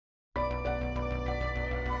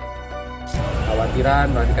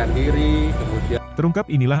kekhawatiran, melarikan diri, kemudian... Terungkap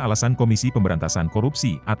inilah alasan Komisi Pemberantasan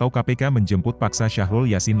Korupsi atau KPK menjemput paksa Syahrul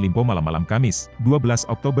Yassin Limpo malam-malam Kamis, 12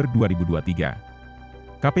 Oktober 2023.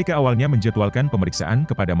 KPK awalnya menjadwalkan pemeriksaan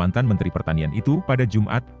kepada mantan Menteri Pertanian itu pada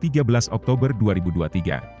Jumat, 13 Oktober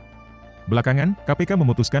 2023. Belakangan, KPK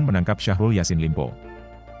memutuskan menangkap Syahrul Yassin Limpo.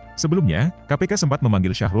 Sebelumnya, KPK sempat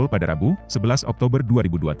memanggil Syahrul pada Rabu, 11 Oktober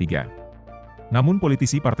 2023. Namun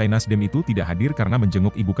politisi Partai Nasdem itu tidak hadir karena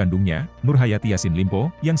menjenguk ibu kandungnya, Nurhayati Yassin Limpo,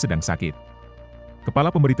 yang sedang sakit. Kepala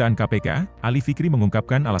Pemberitaan KPK, Ali Fikri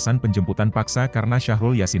mengungkapkan alasan penjemputan paksa karena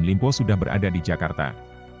Syahrul Yassin Limpo sudah berada di Jakarta.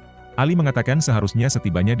 Ali mengatakan seharusnya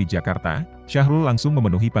setibanya di Jakarta, Syahrul langsung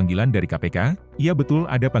memenuhi panggilan dari KPK, iya betul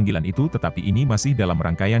ada panggilan itu tetapi ini masih dalam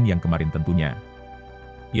rangkaian yang kemarin tentunya.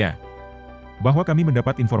 Ya, bahwa kami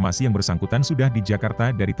mendapat informasi yang bersangkutan sudah di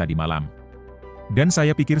Jakarta dari tadi malam. Dan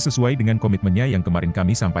saya pikir sesuai dengan komitmennya yang kemarin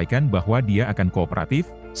kami sampaikan bahwa dia akan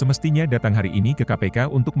kooperatif, semestinya datang hari ini ke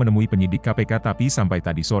KPK untuk menemui penyidik KPK tapi sampai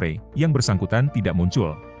tadi sore, yang bersangkutan tidak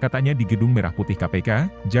muncul, katanya di Gedung Merah Putih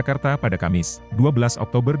KPK, Jakarta pada Kamis, 12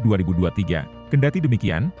 Oktober 2023. Kendati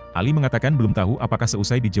demikian, Ali mengatakan belum tahu apakah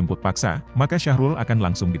seusai dijemput paksa, maka Syahrul akan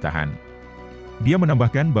langsung ditahan. Dia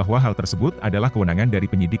menambahkan bahwa hal tersebut adalah kewenangan dari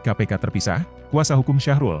penyidik KPK terpisah. Kuasa hukum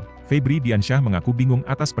Syahrul, Febri Diansyah mengaku bingung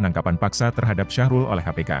atas penangkapan paksa terhadap Syahrul oleh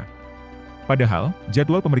KPK. Padahal,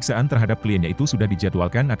 jadwal pemeriksaan terhadap kliennya itu sudah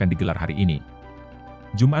dijadwalkan akan digelar hari ini.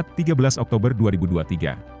 Jumat, 13 Oktober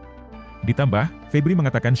 2023. Ditambah, Febri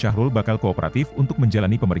mengatakan Syahrul bakal kooperatif untuk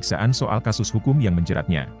menjalani pemeriksaan soal kasus hukum yang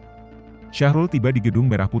menjeratnya. Syahrul tiba di Gedung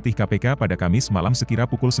Merah Putih KPK pada Kamis malam sekira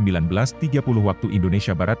pukul 19.30 waktu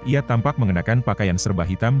Indonesia Barat. Ia tampak mengenakan pakaian serba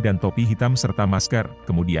hitam dan topi hitam serta masker.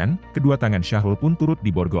 Kemudian, kedua tangan Syahrul pun turut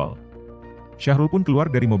diborgol. Syahrul pun keluar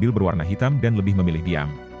dari mobil berwarna hitam dan lebih memilih diam.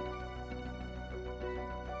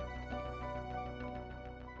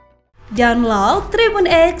 Download Tribun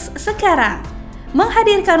X sekarang,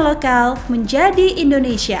 menghadirkan lokal menjadi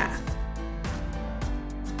Indonesia.